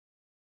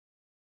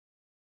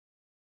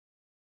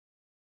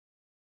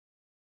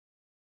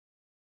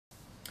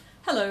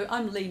Hello,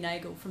 I'm Lee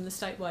Nagel from the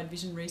Statewide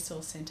Vision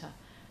Resource Centre.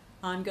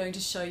 I'm going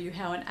to show you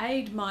how an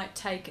aide might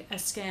take a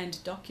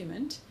scanned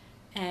document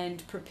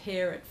and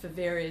prepare it for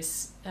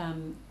various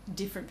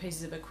different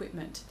pieces of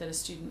equipment that a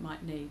student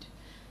might need.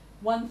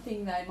 One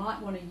thing they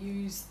might want to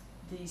use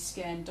the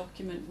scanned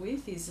document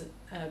with is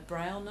a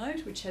braille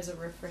note, which has a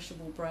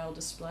refreshable braille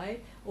display,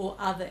 or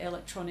other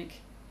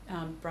electronic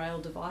braille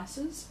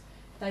devices.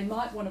 They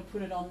might want to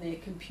put it on their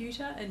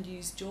computer and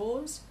use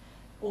JAWS,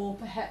 or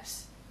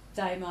perhaps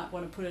they might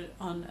want to put it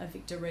on a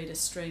Victor Reader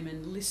stream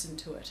and listen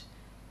to it.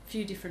 A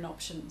few different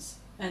options,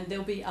 and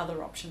there'll be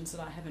other options that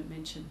I haven't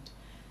mentioned.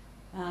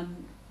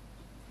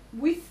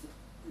 With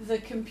the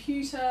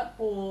computer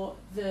or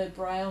the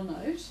braille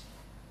note,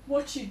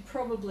 what you'd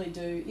probably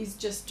do is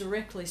just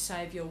directly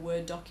save your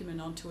Word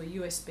document onto a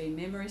USB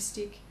memory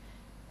stick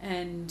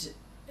and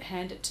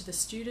hand it to the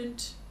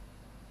student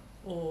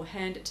or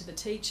hand it to the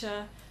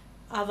teacher.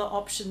 Other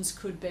options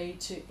could be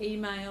to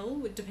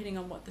email, depending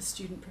on what the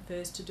student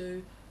prefers to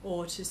do,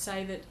 or to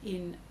save it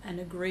in an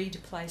agreed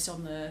place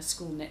on the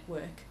school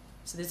network.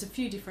 So there's a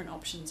few different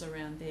options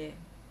around there.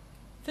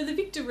 For the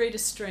Victor Reader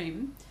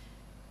stream,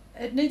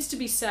 it needs to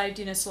be saved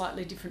in a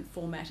slightly different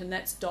format, and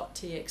that's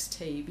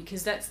 .txt,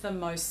 because that's the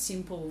most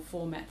simple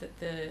format that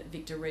the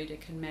Victor Reader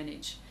can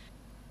manage.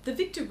 The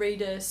Victor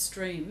Reader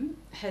stream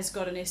has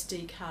got an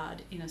SD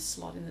card in a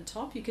slot in the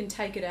top. You can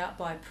take it out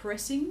by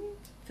pressing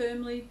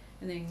firmly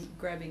and then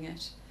grabbing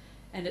it,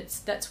 and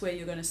that's where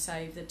you're going to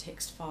save the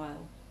text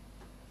file.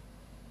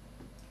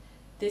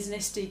 There's an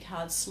SD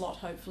card slot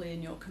hopefully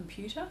in your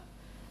computer,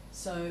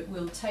 so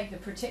we'll take the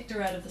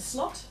protector out of the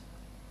slot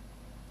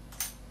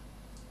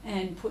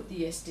and put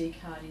the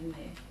SD card in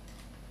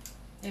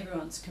there.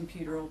 Everyone's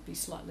computer will be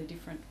slightly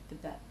different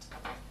with that.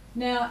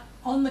 Now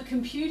on the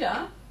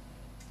computer,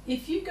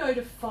 if you go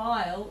to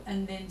File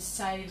and then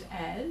Save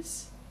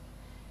As,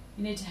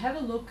 you need to have a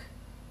look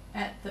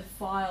at the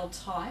file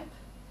type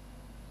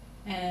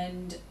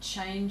and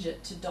change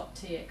it to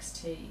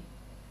 .txt.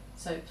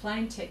 So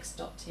plain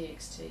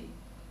text.txt.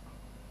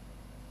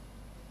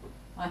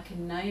 I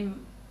can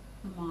name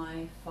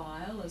my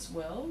file as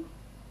well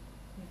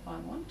if I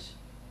want.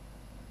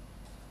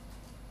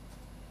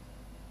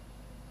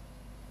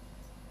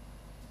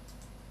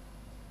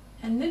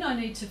 And then I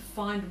need to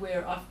find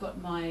where I've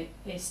got my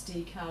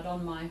SD card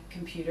on my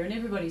computer, and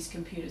everybody's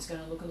computer is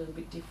going to look a little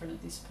bit different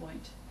at this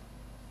point.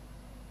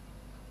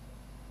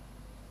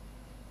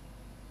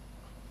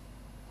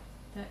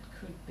 That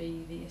could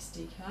be the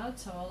SD card,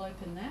 so I'll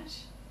open that.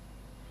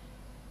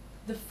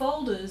 The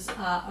folders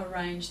are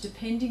arranged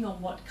depending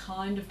on what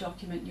kind of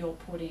document you're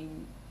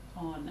putting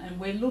on, and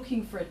we're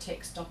looking for a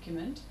text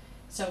document,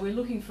 so we're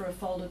looking for a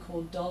folder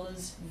called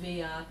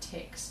 $VR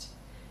text,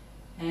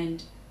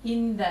 and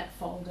in that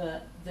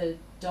folder the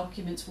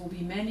documents will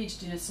be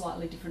managed in a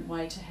slightly different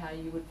way to how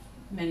you would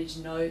manage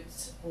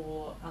notes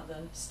or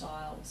other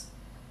styles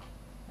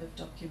of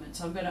documents.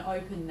 So I'm going to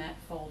open that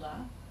folder,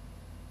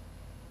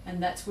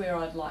 and that's where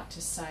I'd like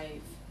to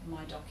save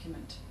my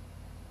document.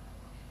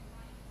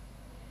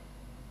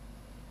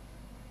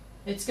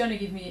 It's going to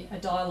give me a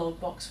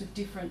dialog box with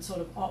different sort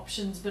of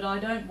options, but I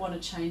don't want to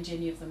change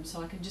any of them, so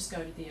I can just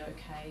go to the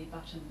OK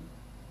button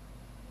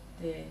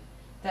there.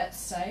 That's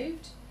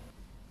saved.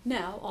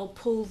 Now I'll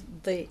pull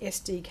the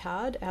SD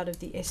card out of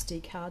the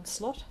SD card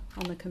slot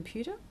on the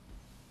computer,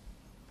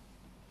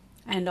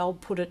 and I'll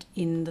put it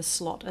in the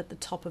slot at the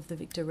top of the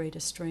Victor Reader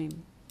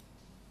stream.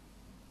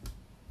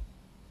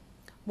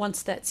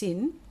 Once that's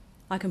in,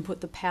 I can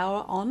put the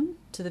power on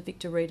to the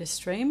Victor Reader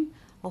stream.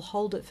 I'll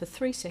hold it for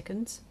 3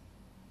 seconds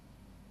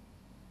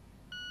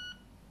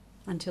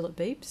until it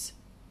beeps.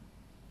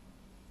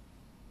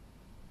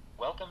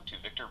 Welcome to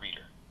Victor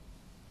Reader.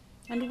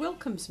 And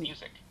welcomes me.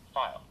 Music,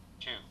 file,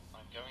 2.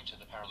 I'm going to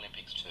the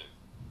Paralympics 2.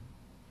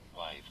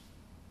 Wave.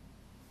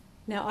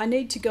 Now I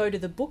need to go to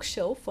the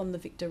bookshelf on the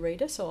Victor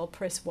Reader, so I'll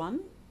press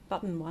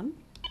button 1.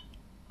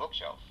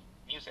 Bookshelf,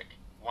 music,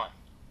 1.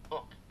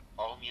 Book,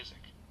 all music.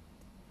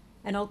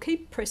 And I'll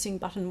keep pressing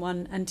button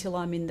 1 until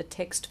I'm in the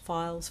text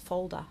files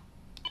folder.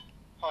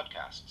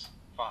 Podcasts,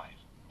 5.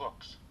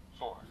 Books,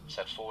 4.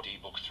 Set 40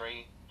 book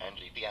 3 and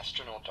leave the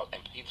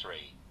astronaut.mp3.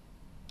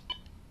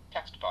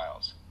 Text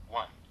files,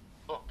 1.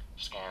 Book,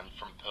 scanned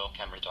from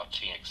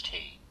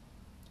pearlcamera.txt.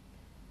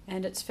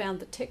 And it's found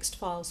the text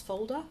files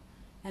folder,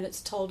 and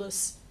it's told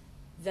us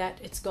that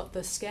it's got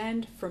the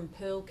scanned from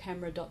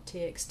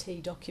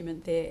pearlcamera.txt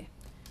document there.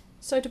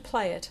 So to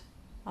play it,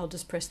 I'll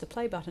just press the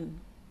play button.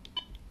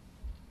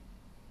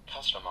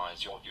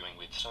 Customize your viewing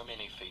with so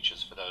many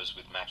features for those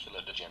with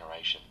macular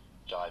degeneration,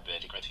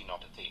 diabetic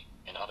retinopathy,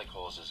 and other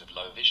causes of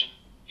low vision.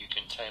 You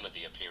can tailor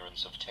the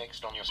appearance of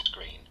text on your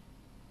screen.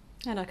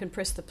 And I can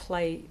press the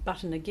play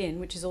button again,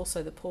 which is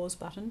also the pause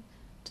button,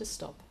 to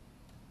stop.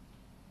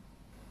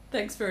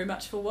 Thanks very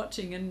much for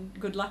watching, and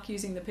good luck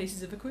using the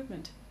pieces of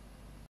equipment.